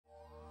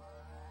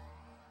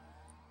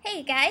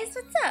Hey guys,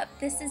 what's up?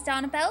 This is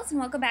Donna Bells and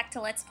welcome back to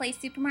Let's Play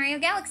Super Mario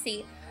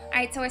Galaxy.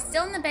 Alright, so we're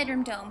still in the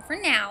bedroom dome for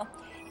now.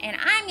 And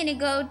I'm gonna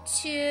go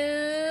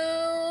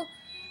to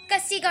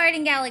Gusty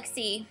Garden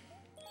Galaxy.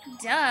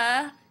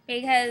 Duh,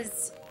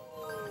 because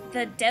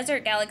the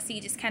Desert Galaxy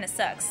just kind of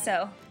sucks,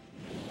 so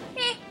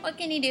what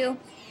can you do?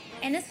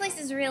 And this place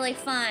is really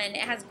fun.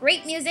 It has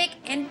great music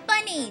and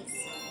bunnies.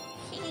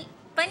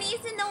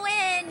 Bunnies in the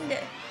wind.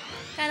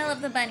 Kind of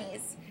love the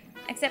bunnies,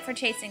 except for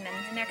chasing them,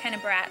 and they're kind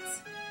of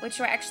brats, which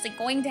we're actually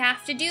going to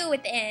have to do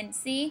at the end,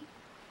 see?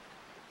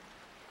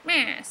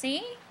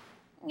 See?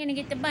 I'm gonna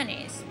get the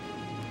bunnies.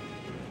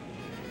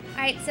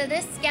 Alright, so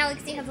this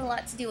galaxy has a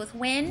lot to do with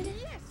wind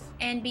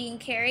and being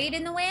carried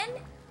in the wind.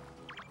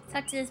 Let's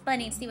talk to this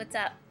bunny and see what's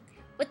up.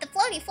 With the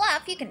floaty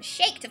fluff, you can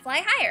shake to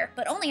fly higher,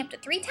 but only up to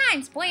 3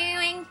 times.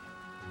 Boing!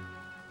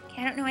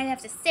 Okay, I don't know why I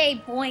have to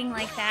say boing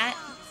like that.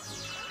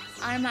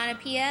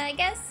 Onomatopoeia, I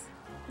guess?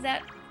 Is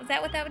that what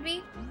that would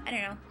be? I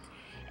don't know.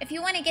 If you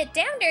want to get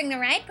down during the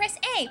ride, press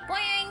A.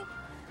 Boing!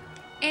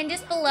 And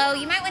just below,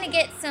 you might want to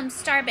get some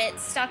star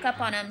bits stock up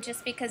on them,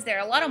 just because there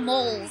are a lot of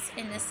moles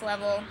in this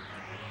level.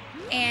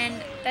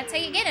 And that's how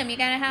you get them. You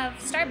gotta have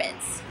star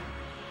bits.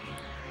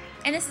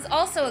 And this is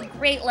also a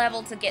great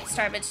level to get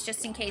star bits,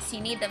 just in case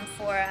you need them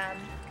for,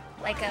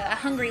 like a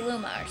Hungry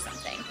Luma or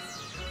something.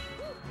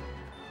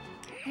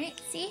 Alright,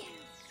 see?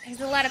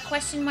 There's a lot of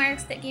question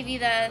marks that give you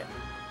the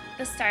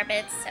star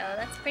bits, so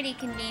that's pretty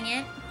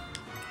convenient.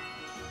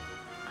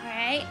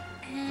 Alright,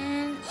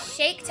 and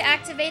shake to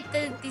activate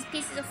these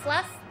pieces of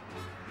fluff.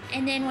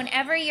 And then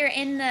whenever you're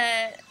in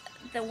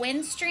the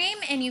wind stream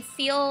and you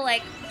feel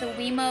like the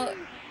Wiimote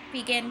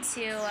begin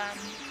to, I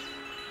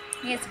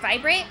guess,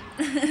 vibrate,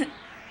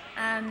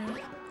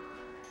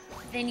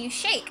 then you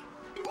shake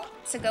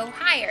to go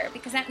higher,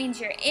 because that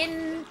means you're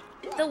in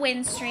the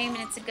wind stream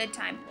and it's a good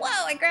time.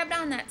 Whoa, I grabbed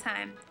on that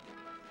time.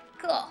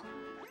 Cool.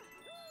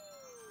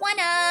 1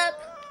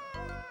 up.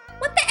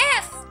 What the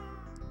F?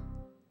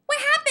 What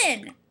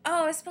happened?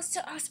 Oh, I was supposed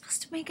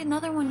to make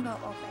another one go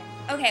open.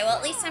 Okay, well,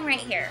 at least I'm right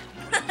here.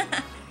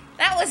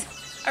 That was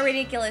a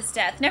ridiculous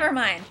death. Never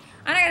mind.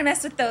 I'm not gonna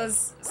mess with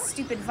those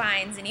stupid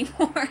vines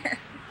anymore.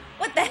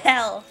 What the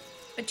hell?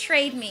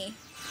 Betrayed me.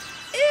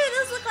 Ooh,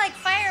 those look like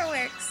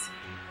fireworks.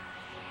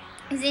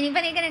 Is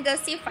anybody gonna go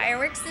see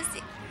fireworks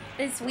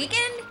this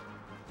weekend?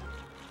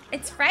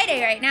 It's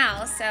Friday right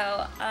now,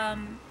 so,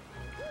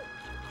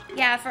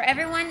 yeah, for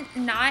everyone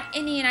not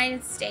in the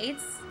United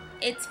States,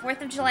 it's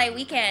 4th of July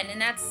weekend,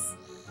 and that's,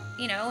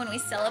 you know, when we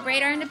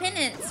celebrate our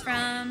independence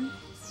from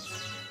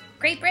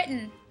Great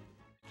Britain.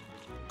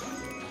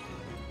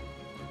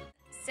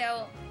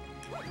 So,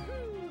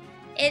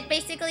 it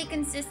basically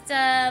consists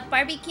of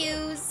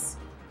barbecues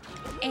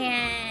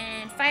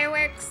and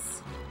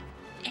fireworks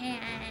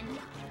and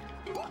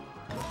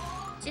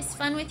just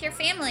fun with your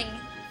family.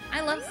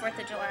 I love 4th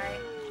of July,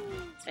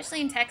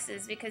 especially in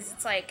Texas, because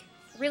it's like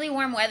really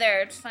warm weather.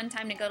 It's a fun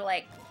time to go to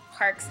like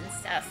parks and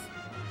stuff.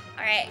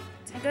 Alright,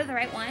 did I go to the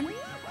right one?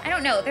 I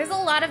don't know. There's a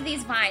lot of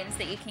these vines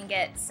that you can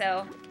get,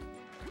 so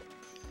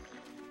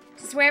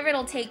just wherever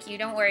it'll take you,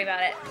 don't worry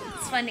about it.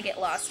 It's fun to get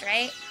lost,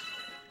 right?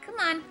 Come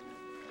on.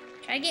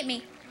 Try to get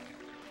me.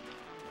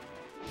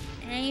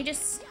 And you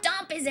just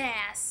stomp his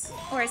ass.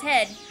 Or his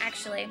head,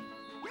 actually.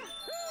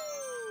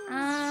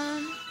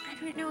 I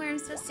don't know where I'm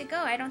supposed to go.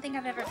 I don't think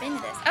I've ever been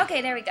to this.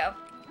 Okay, there we go.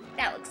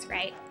 That looks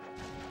right.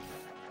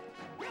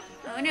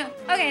 Oh no.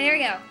 Okay, there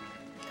we go.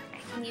 I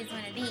can use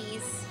one of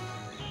these.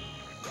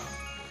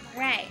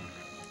 Alright.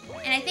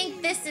 And I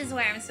think this is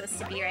where I'm supposed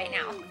to be right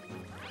now.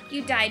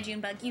 You die,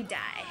 Junebug. You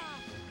die.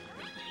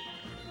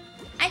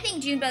 I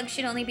think Junebug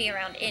should only be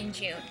around in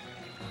June.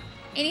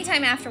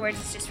 Anytime afterwards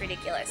is just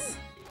ridiculous.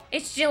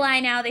 It's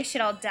July now. They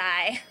should all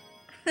die.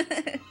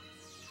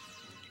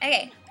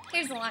 Okay.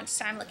 Here's the launch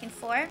star I'm looking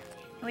for. And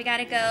we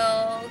gotta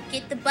go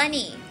get the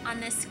bunny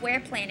on this square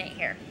planet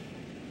here.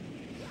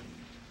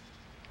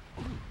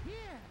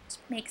 Which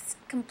makes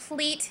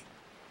complete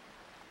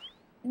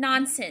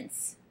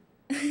nonsense.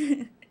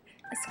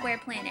 A square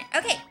planet.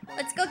 Okay,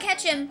 let's go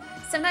catch him.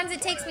 Sometimes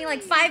it takes me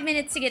like 5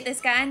 minutes to get this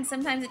guy, and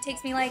sometimes it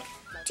takes me like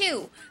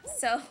 2.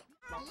 So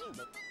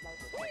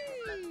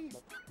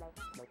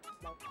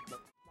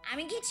I'm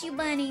gonna get you,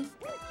 bunny.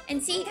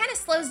 And see, he kind of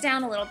slows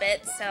down a little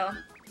bit, so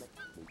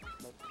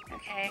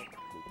okay.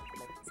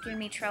 It's giving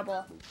me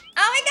trouble. Oh,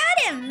 I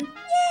got him!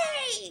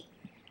 Yay!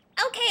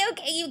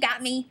 Okay, you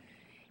got me.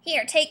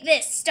 Here, take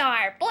this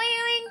star.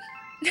 Boing!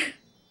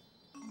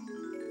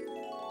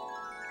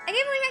 I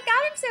can't believe I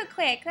got him so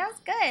quick. That was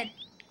good.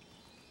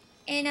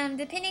 And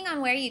depending on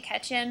where you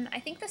catch him, I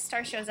think the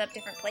star shows up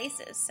different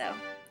places, so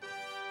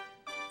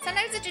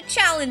sometimes it's a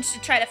challenge to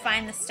try to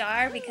find the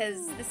star,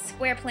 because the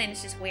square planet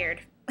is just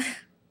weird.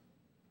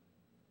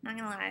 Not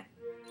gonna lie.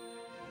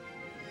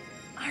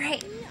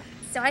 Alright,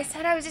 so I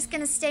said I was just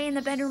gonna stay in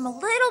the bedroom a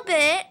little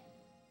bit.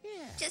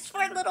 Just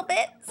for a little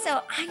bit.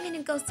 So I'm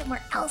gonna go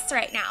somewhere else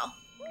right now.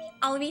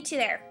 I'll meet you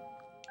there.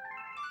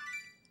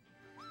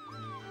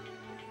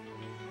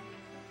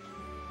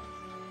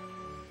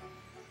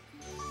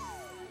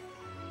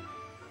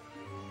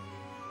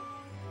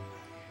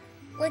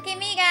 Look at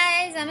me,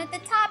 guys. I'm at the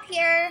top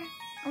here.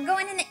 I'm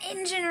going in the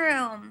engine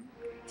room.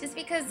 Just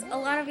because a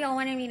lot of y'all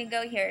wanted me to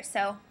go here,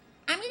 so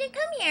I'm going to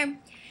come here.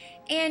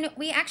 And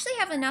we actually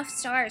have enough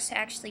stars to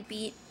actually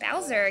beat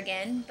Bowser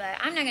again, but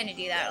I'm not going to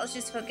do that. Let's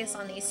just focus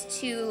on these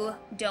 2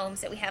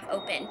 domes that we have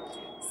open.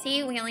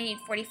 See, we only need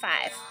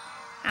 45.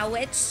 Now,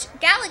 which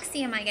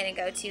galaxy am I going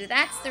to go to?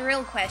 That's the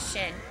real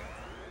question.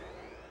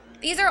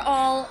 These are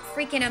all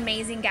freaking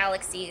amazing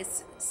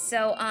galaxies.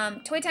 So,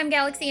 Toy Time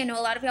Galaxy, I know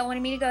a lot of y'all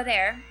wanted me to go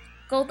there.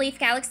 Gold Leaf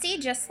Galaxy,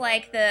 just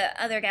like the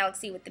other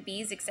galaxy with the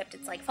bees, except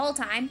it's like fall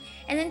time.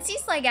 And then Sea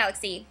Slide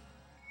Galaxy.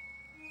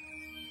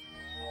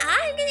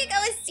 I'm gonna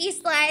go with Sea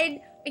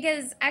Slide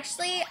because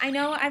actually, I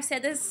know I've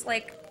said this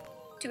like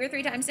 2 or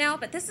 3 times now,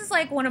 but this is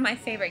like one of my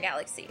favorite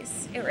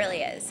galaxies. It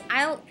really is.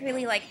 I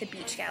really like the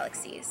beach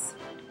galaxies.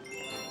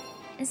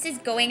 This is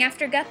going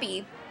after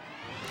Guppy.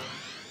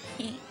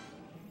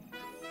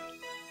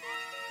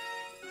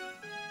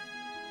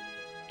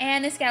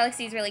 And this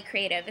galaxy is really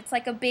creative. It's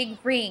like a big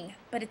ring,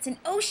 but it's an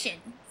ocean,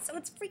 so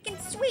it's freaking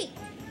sweet.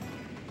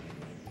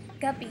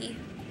 Guppy.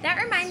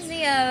 That reminds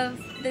me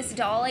of this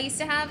doll I used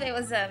to have. It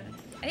was I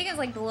think it was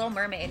like the Little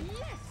Mermaid,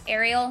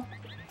 Ariel,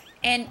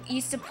 and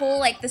used to pull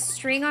like the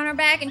string on her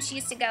back, and she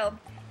used to go,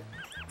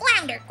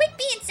 "Flounder, quit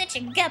being such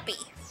a guppy."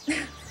 All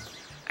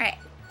right,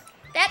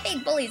 that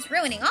big bully's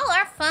ruining all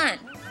our fun.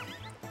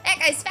 That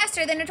guy's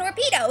faster than a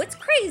torpedo. It's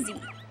crazy.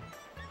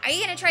 Are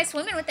you gonna try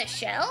swimming with a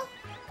shell?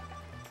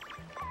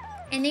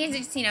 And these are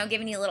just, you know,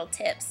 giving you little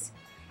tips.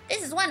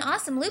 This is one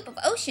awesome loop of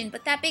ocean,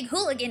 but that big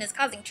hooligan is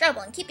causing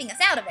trouble and keeping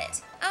us out of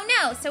it. Oh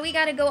no, so we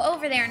gotta go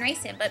over there and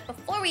race him. But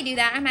before we do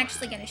that, I'm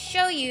actually gonna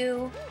show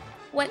you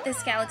what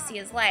this galaxy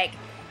is like.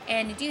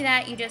 And to do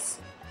that, you just,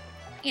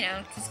 you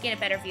know, just get a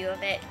better view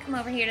of it. Come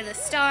over here to the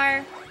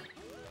star.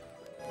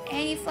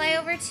 And you fly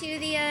over to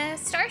the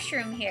star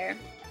shroom here.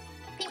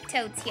 Pink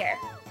Toad's here.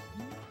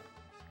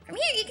 From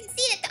here, you can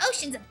see that the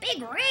ocean's a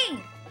big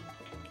ring.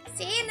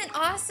 See, isn't it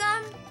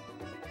awesome?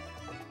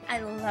 I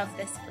love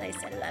this place.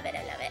 I love it.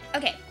 I love it.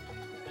 Okay,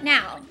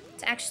 now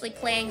to actually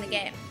playing the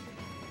game.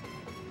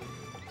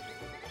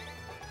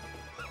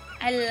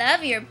 I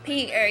love your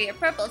pink or your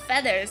purple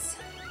feathers.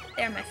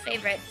 They're my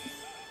favorite.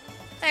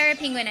 If I were a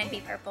penguin, I'd be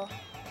purple.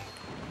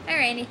 If I were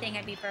anything,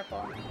 I'd be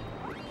purple.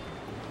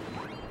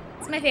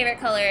 It's my favorite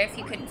color. If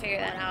you couldn't figure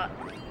that out,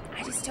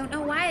 I just don't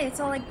know why it's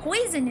all like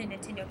poison in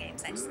Nintendo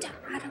games. I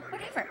don't.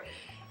 Whatever.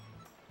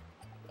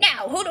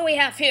 Now, who do we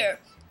have here?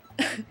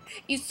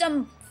 You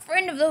some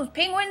friend of those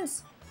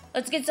penguins?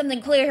 Let's get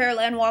something clear here,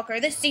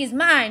 Landwalker. This sea's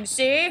mine,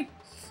 see?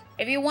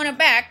 If you want it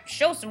back,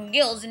 show some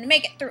gills and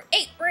make it through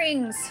 8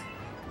 rings.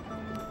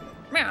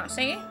 Meow,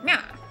 see?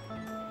 Meow.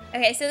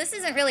 Okay, so this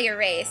isn't really a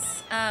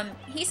race.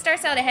 He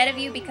starts out ahead of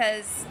you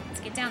because... Let's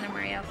get down there,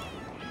 Mario.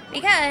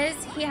 Because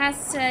he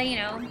has to, you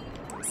know,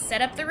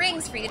 set up the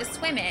rings for you to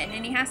swim in,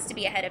 and he has to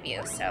be ahead of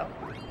you, so...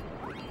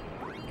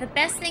 The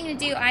best thing to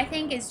do, I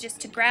think, is just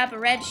to grab a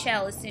red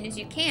shell as soon as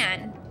you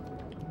can.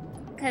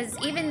 Because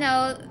even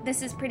though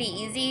this is pretty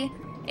easy,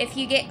 if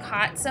you get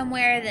caught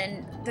somewhere,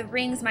 then the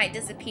rings might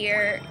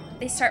disappear.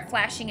 They start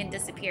flashing and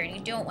disappear, and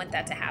you don't want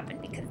that to happen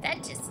because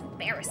that's just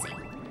embarrassing.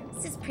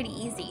 This is pretty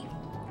easy.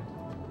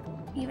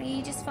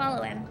 You just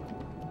follow him.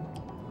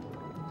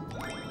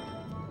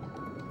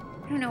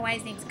 I don't know why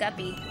his name's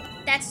Guppy.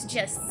 That's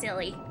just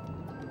silly.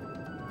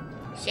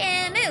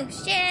 Shamu!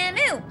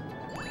 Shamu!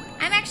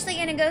 I'm actually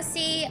gonna go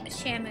see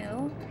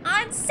Shamu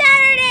on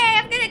Saturday!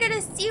 I'm gonna go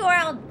to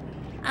SeaWorld!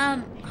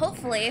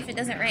 Hopefully, if it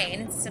doesn't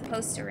rain. It's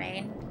supposed to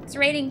rain. It's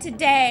raining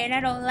today, and I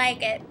don't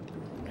like it.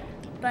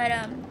 But,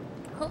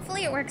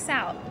 hopefully it works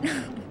out.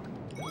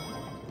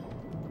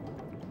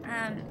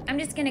 I'm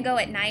just gonna go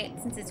at night,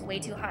 since it's way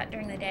too hot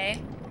during the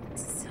day.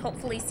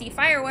 Hopefully see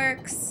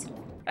fireworks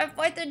for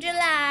 4th of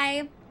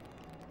July.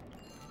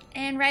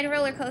 And ride a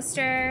roller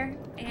coaster,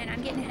 and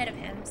I'm getting ahead of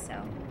him, so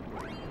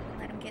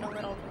let him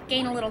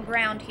gain a little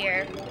ground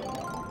here.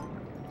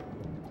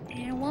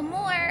 And one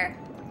more.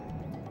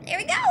 There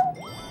we go!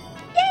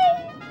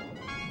 Yay!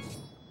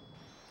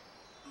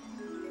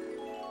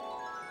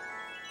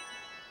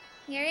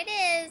 Here it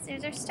is.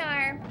 There's our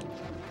star.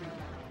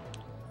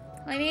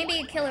 Well, he may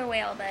be a killer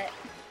whale, but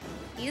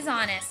he's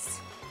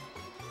honest.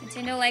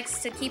 Nintendo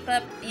likes to keep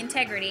up the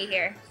integrity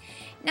here.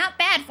 Not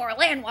bad for a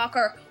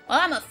landwalker. Well,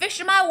 I'm a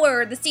fish of my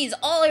word. The sea's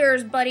all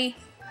yours, buddy.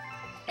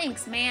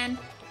 Thanks, man.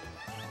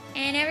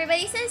 And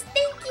everybody says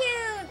thank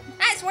you.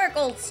 Nice work,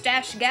 old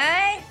stash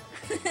guy.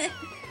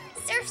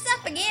 Surf's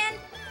up again.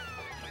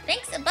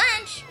 Thanks a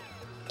bunch.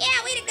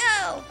 Yeah, way to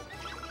go.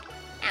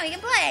 Now we can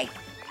play.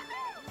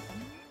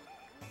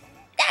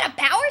 That a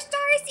power star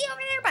I see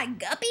over there by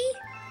Guppy?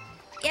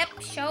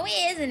 Yep, sure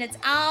is, and it's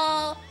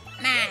all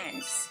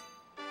mine.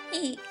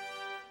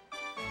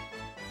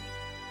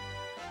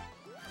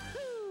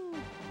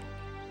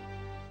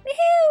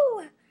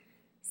 Woohoo!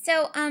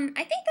 So, I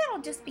think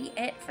that'll just be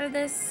it for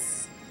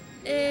this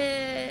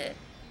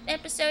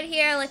episode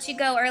here. I'll let you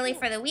go early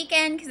for the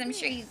weekend, because I'm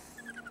sure you,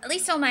 at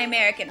least all my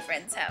American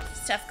friends, have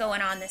stuff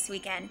going on this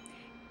weekend.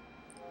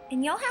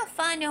 And y'all have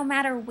fun no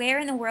matter where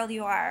in the world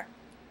you are.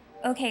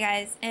 Okay,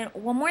 guys, and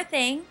one more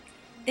thing.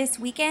 This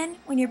weekend,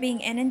 when you're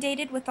being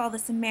inundated with all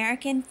this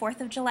American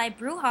 4th of July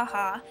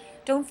brouhaha,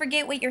 don't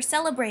forget what you're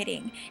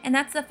celebrating, and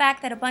that's the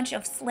fact that a bunch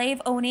of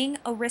slave-owning,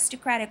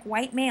 aristocratic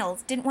white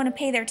males didn't want to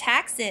pay their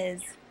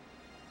taxes.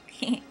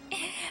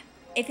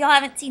 If y'all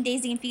haven't seen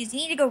Daisy and Fuse,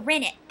 you need to go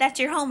rent it. That's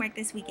your homework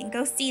this weekend.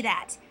 Go see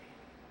that.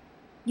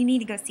 You need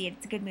to go see it.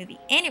 It's a good movie.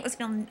 And it was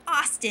filmed in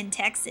Austin,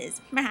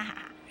 Texas.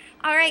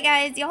 Alright,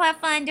 guys. Y'all have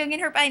fun. Don't get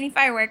hurt by any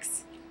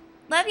fireworks.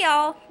 Love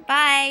y'all.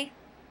 Bye.